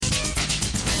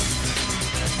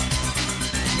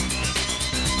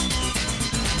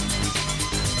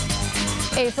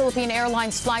A Philippine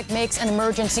Airlines flight makes an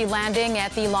emergency landing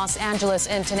at the Los Angeles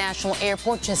International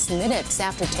Airport just minutes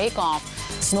after takeoff.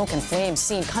 Smoke and flames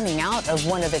seen coming out of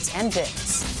one of its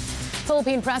engines.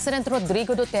 Philippine President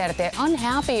Rodrigo Duterte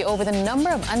unhappy over the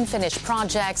number of unfinished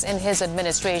projects in his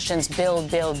administration's Build,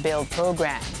 Build, Build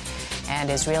program. And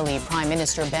Israeli Prime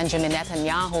Minister Benjamin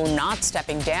Netanyahu not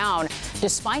stepping down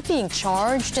despite being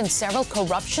charged in several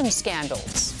corruption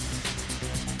scandals.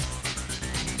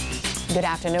 Good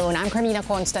afternoon. I'm Carmina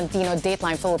Constantino.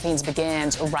 Dateline Philippines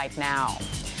begins right now.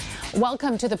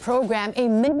 Welcome to the program. A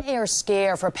mid-air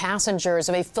scare for passengers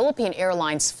of a Philippine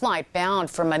Airlines flight bound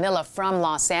from Manila from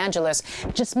Los Angeles.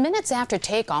 Just minutes after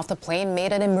takeoff, the plane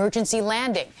made an emergency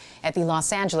landing at the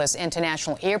Los Angeles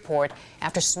International Airport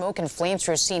after smoke and flames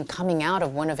were seen coming out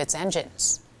of one of its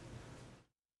engines.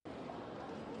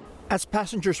 As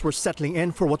passengers were settling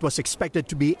in for what was expected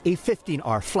to be a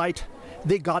 15-hour flight,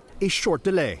 they got a short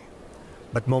delay.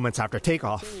 But moments after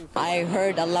takeoff, I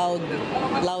heard a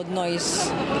loud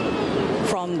noise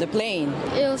from the plane.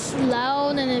 It was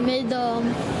loud and it made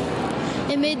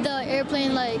the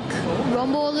airplane like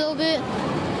rumble a little bit.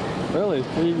 Really?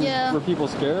 Yeah. Were people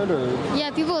scared or?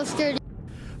 Yeah, people were scared.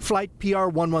 Flight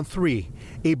PR-113,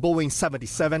 a Boeing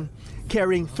 777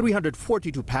 carrying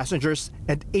 342 passengers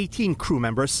and 18 crew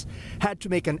members, had to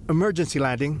make an emergency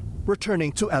landing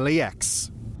returning to LAX.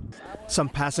 Some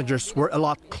passengers were a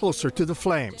lot closer to the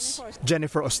flames.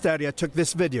 Jennifer Osteria took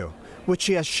this video, which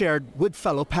she has shared with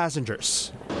fellow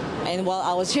passengers. And while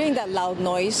I was hearing that loud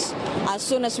noise, as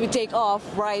soon as we take off,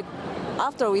 right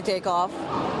after we take off,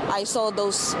 I saw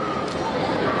those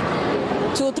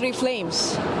 2-3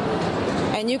 flames.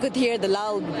 And you could hear the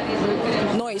loud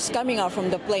noise coming out from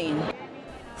the plane.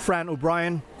 Fran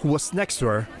O'Brien, who was next to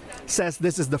her, says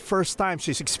this is the first time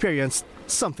she's experienced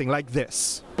something like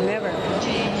this. Never.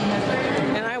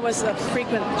 And I was a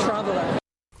frequent traveler.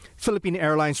 Philippine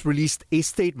Airlines released a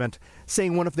statement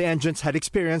saying one of the engines had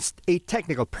experienced a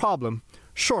technical problem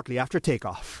shortly after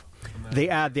takeoff. They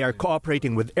add they are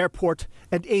cooperating with airport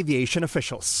and aviation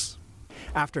officials.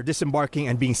 After disembarking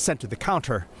and being sent to the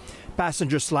counter,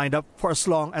 passengers lined up for as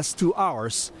long as 2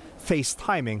 hours,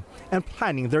 FaceTiming and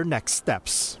planning their next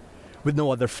steps. With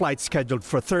no other flights scheduled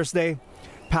for Thursday,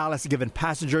 PAL has given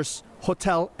passengers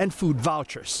hotel and food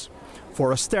vouchers.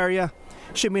 For Osteria,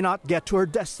 she may not get to her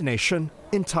destination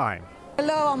in time.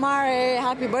 Hello, Amare.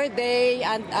 Happy birthday.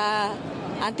 And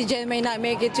Auntie Jen may not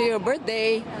make it to your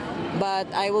birthday, but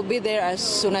I will be there as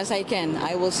soon as I can.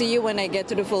 I will see you when I get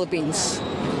to the Philippines.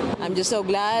 I'm just so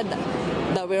glad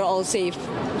that we're all safe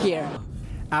here.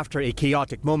 After a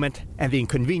chaotic moment and the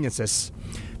inconveniences,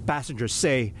 passengers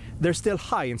say they're still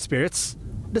high in spirits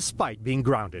despite being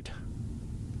grounded.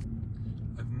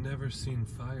 I've never seen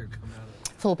fire come out of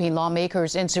it. Philippine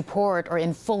lawmakers in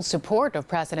full support of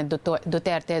President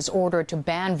Duterte's order to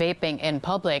ban vaping in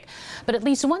public. But at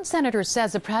least one senator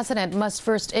says the president must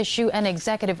first issue an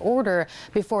executive order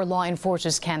before law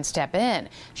enforcers can step in.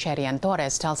 Sherian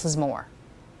Torres tells us more.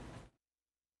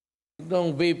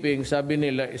 Itong vaping, sabi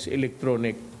nila, is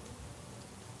electronic.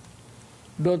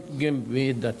 Don't give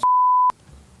me that.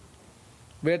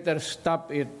 Better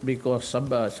stop it because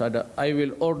I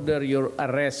will order your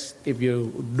arrest if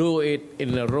you do it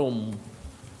in a room.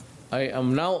 I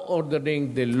am now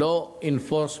ordering the law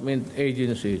enforcement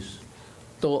agencies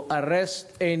to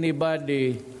arrest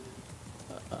anybody,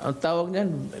 ang tawag niyan,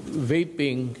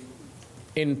 vaping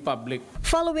in public.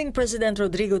 Following President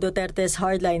Rodrigo Duterte's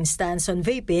hardline stance on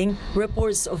vaping,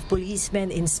 reports of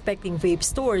policemen inspecting vape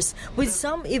stores, with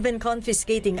some even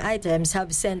confiscating items,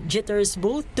 have sent jitters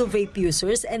both to vape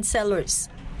users and sellers.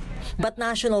 But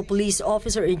National Police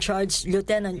Officer in Charge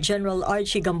Lieutenant General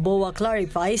Archie Gamboa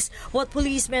clarifies what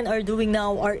policemen are doing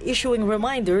now are issuing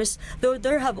reminders, though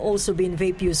there have also been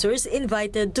vape users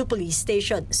invited to police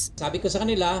stations. Sabi ko sa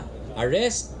kanila,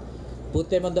 arrest, put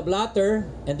them on the blotter,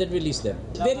 and then release them.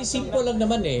 Very simple lang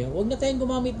naman eh. Huwag na tayong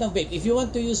gumamit ng vape. If you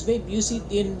want to use vape, use it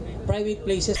in private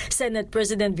places. Senate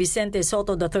President Vicente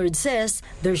Soto III says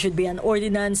there should be an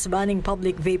ordinance banning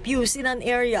public vape use in an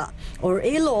area or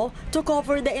a law to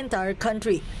cover the entire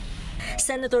country.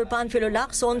 Senator Panfilo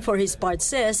Lacson, for his part,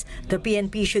 says the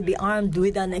PNP should be armed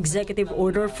with an executive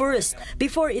order first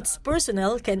before its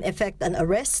personnel can effect an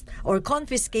arrest or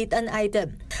confiscate an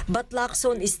item. But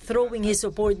Lacson is throwing his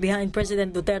support behind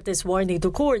President Duterte's warning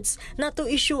to courts not to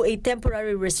issue a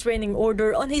temporary restraining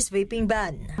order on his vaping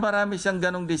ban. Marami siyang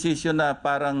ganong desisyon na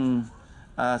parang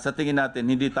sa tingin natin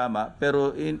hindi tama,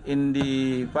 pero in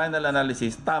the final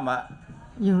analysis, tama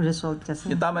yung result kasi.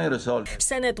 Yung tama yung result.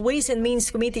 Senate Ways and Means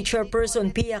Committee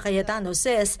Chairperson Pia Cayetano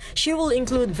says she will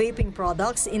include vaping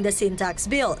products in the sin tax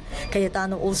bill.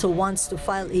 Cayetano also wants to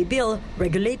file a bill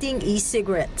regulating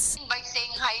e-cigarettes. By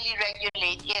saying highly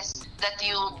regulate is that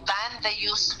you ban the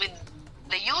use with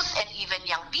the youth and even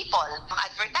young people.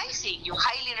 Advertising, you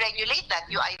highly regulate that.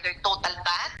 You either total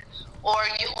ban or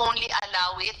you only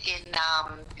allow it in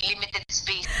limited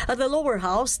space. At the lower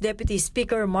house, Deputy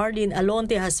Speaker Marlene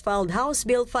Alonte has filed House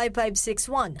Bill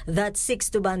 5561 that seeks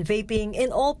to ban vaping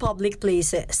in all public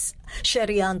places.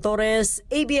 Sherian Torres,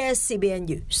 ABS-CBN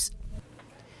News.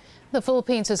 The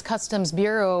Philippines' Customs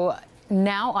Bureau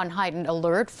now on heightened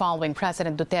alert following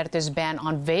President Duterte's ban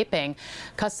on vaping.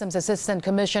 Customs Assistant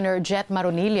Commissioner Jet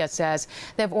Maronilla says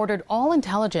they've ordered all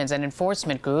intelligence and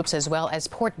enforcement groups as well as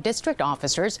port district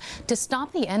officers to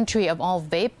stop the entry of all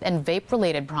vape and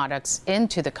vape-related products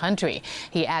into the country.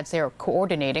 He adds they're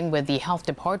coordinating with the Health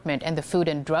Department and the Food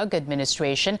and Drug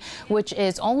Administration, which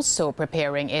is also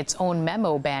preparing its own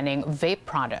memo banning vape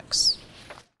products.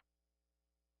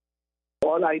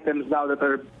 All items now that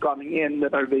are coming in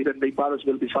that are vape and vape products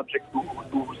will be subject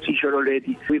to seizure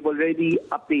already. We've already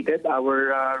updated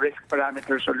our risk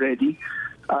parameters already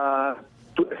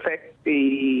to effect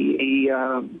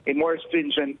a more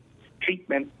stringent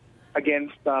treatment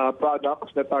against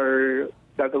products that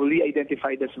will be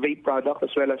identified as vape products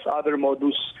as well as other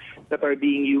modus that are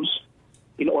being used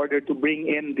in order to bring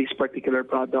in these particular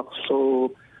products.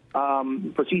 So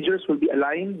procedures will be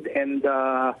aligned and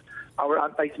our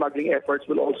anti-smuggling efforts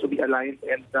will also be aligned,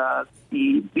 and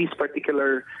these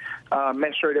particular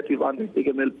measure that we've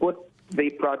undertaken will put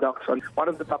vape products on one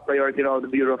of the top priority of the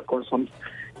Bureau of Customs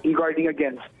in guarding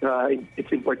against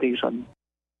its importation.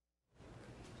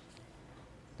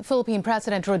 Philippine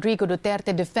President Rodrigo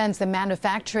Duterte defends the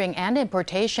manufacturing and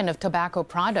importation of tobacco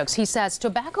products. He says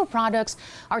tobacco products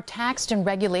are taxed and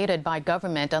regulated by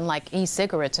government, unlike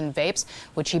e-cigarettes and vapes,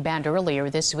 which he banned earlier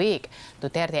this week.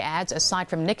 Duterte adds, aside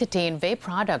from nicotine, vape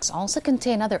products also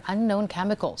contain other unknown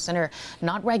chemicals and are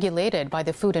not regulated by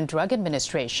the Food and Drug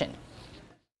Administration.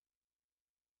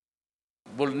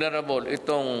 Vulnerable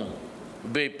itong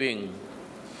vaping.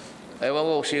 Ewan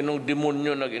ko sinong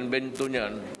demonyo nag-invento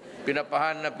niyan.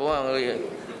 Pinapahanap po ang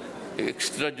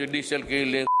extrajudicial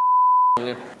killing.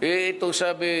 Ito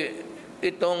sabi,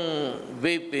 itong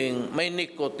vaping may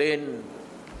nicotine.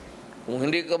 Kung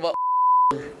hindi ka ba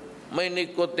may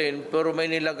nicotine pero may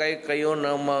nilagay kayo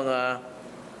ng mga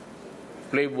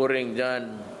flavoring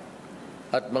dyan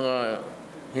at mga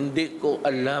hindi ko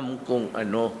alam kung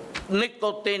ano.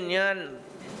 Nicotine yan.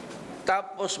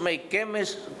 Tapos may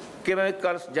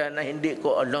chemicals dyan na hindi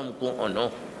ko alam kung ano.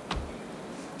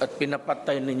 At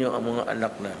pinapatay ninyo ang mga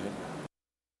anak namin.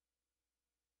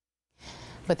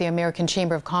 But the American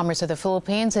Chamber of Commerce of the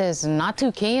Philippines is not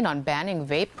too keen on banning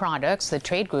vape products. The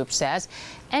trade group says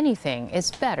anything is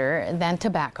better than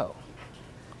tobacco.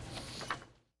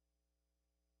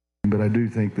 But I do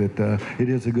think that it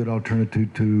is a good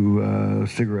alternative to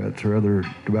cigarettes or other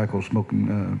tobacco smoking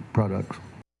products.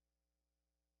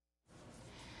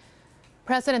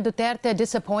 President Duterte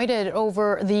disappointed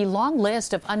over the long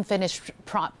list of unfinished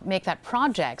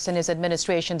projects in his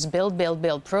administration's Build, Build,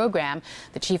 Build program.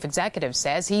 The chief executive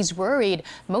says he's worried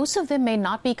most of them may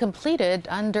not be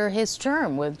completed under his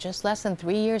term, with just less than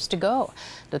 3 years to go.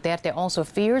 Duterte also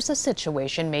fears the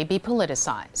situation may be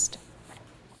politicized.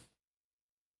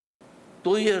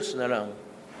 2 years na lang.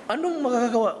 Anong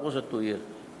magagawa ko sa 2 years?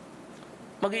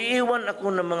 Mag-iiwan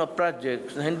ako ng mga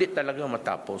projects na hindi talaga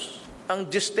matapos. Ang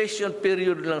gestation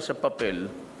period lang sa papel,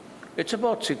 it's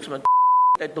about 6 months.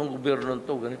 Itong gobyerno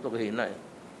to, ganito kahina eh.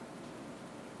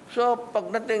 So,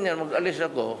 pagdating yan, mag-alis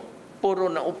ako, puro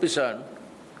na upisan,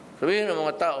 sabihin ng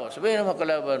mga tao, sabihin ng mga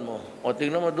kalaban mo, o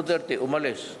tingnan mo Duterte,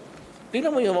 umalis.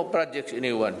 Tingnan mo yung mga projects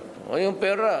iniwan. O yung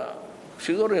pera,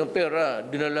 siguro yung pera,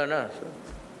 dinala na.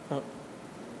 So,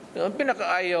 yung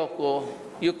pinakaayaw ko,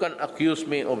 you can accuse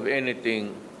me of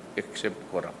anything except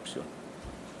corruption.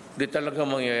 Di talaga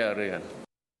mangyayari yan.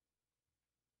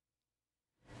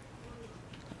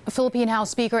 Philippine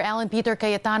House Speaker Alan Peter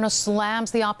Cayetano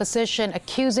slams the opposition,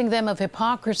 accusing them of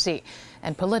hypocrisy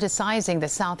and politicizing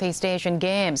the Southeast Asian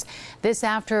Games. This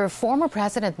after former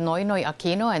President Noynoy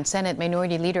Aquino and Senate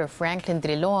Minority Leader Franklin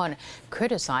Drilon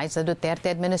criticized the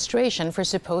Duterte administration for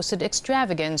supposed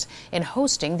extravagance in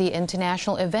hosting the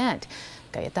international event.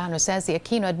 Cayetano says the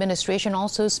Aquino administration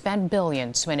also spent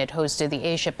billions when it hosted the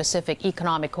Asia-Pacific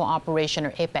Economic Cooperation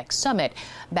or APEC Summit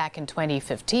back in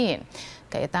 2015.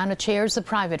 Cayetano chairs the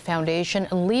private foundation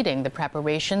leading the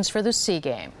preparations for the SEA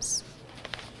Games.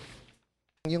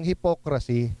 Yung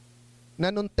hypocrisy na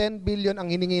nung 10 billion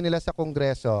ang hiningi nila sa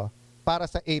Kongreso, para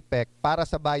sa APEC, para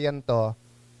sa bayan to,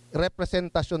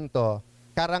 representasyon to,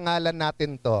 karangalan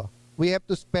natin to. We have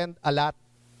to spend a lot.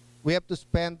 We have to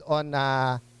spend on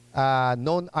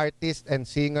known artists and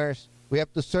singers. We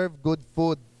have to serve good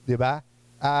food, di ba?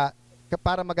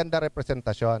 Para maganda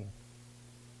representasyon.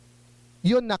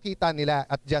 Yun nakita nila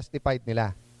at justified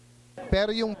nila.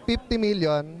 Pero yung 50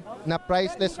 million na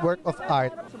priceless work of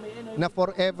art na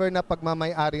forever na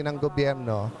pagmamay-ari ng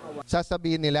gobyerno,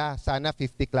 sasabihin nila sana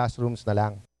 50 classrooms na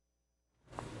lang.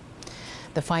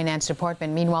 The Finance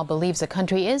Department, meanwhile, believes the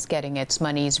country is getting its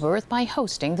money's worth by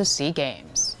hosting the SEA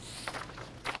Games.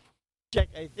 Check,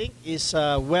 I think, is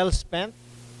well spent,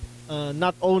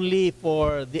 not only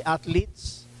for the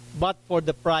athletes, but for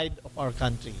the pride of our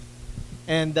country.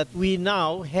 And that we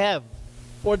now have,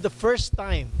 for the first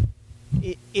time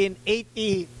in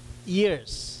 80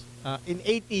 years,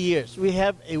 we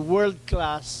have a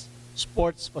world-class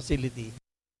sports facility.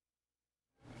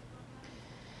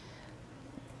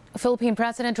 Philippine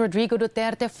President Rodrigo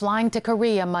Duterte flying to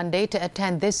Korea Monday to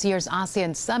attend this year's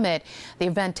ASEAN Summit. The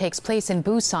event takes place in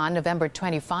Busan, November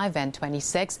 25 and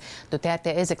 26.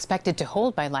 Duterte is expected to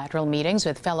hold bilateral meetings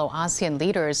with fellow ASEAN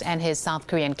leaders and his South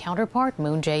Korean counterpart,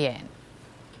 Moon Jae-in.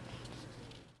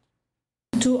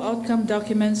 2 outcome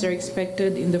documents are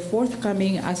expected in the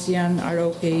forthcoming ASEAN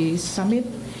ROK Summit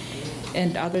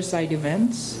and other side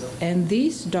events. And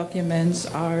these documents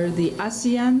are the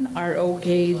ASEAN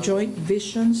ROK Joint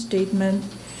Vision Statement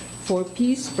for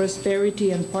Peace,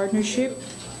 Prosperity and Partnership,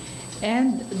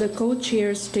 and the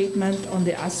co-chair statement on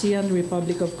the ASEAN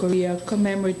Republic of Korea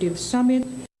Commemorative Summit.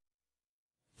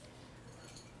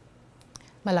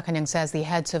 Malacanang says the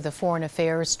heads of the Foreign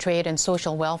Affairs, Trade and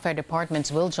Social Welfare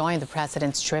departments will join the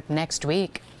president's trip next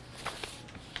week.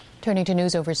 Turning to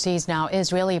news overseas now,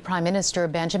 Israeli Prime Minister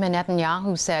Benjamin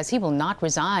Netanyahu says he will not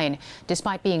resign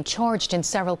despite being charged in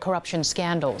several corruption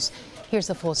scandals. Here's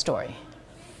the full story.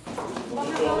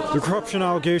 The corruption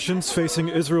allegations facing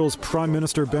Israel's Prime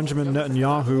Minister Benjamin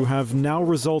Netanyahu have now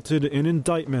resulted in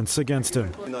indictments against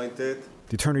him.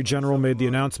 The Attorney General made the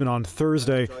announcement on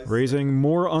Thursday, raising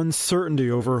more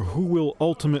uncertainty over who will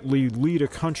ultimately lead a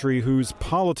country whose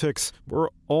politics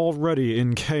were already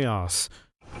in chaos.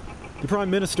 The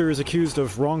Prime Minister is accused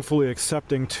of wrongfully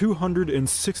accepting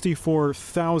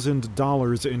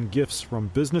 $264,000 in gifts from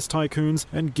business tycoons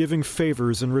and giving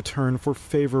favors in return for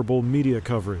favorable media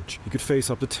coverage. He could face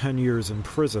up to 10 years in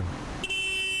prison.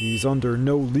 He's under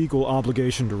no legal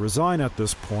obligation to resign at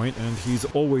this point, and he's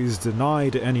always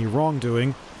denied any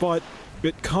wrongdoing, but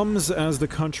it comes as the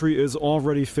country is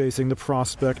already facing the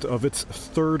prospect of its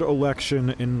third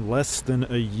election in less than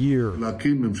a year.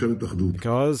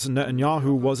 Because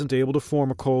Netanyahu wasn't able to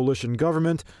form a coalition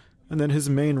government, and then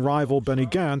his main rival Benny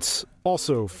Gantz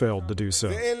also failed to do so.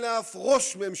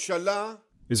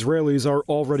 Israelis are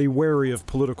already wary of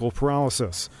political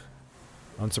paralysis.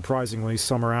 Unsurprisingly,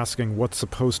 some are asking what's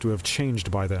supposed to have changed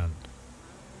by then.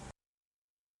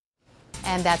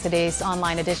 And that's today's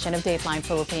online edition of Dateline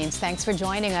Philippines. Thanks for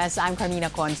joining us. I'm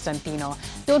Carmina Constantino.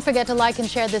 Don't forget to like and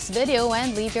share this video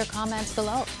and leave your comments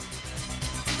below.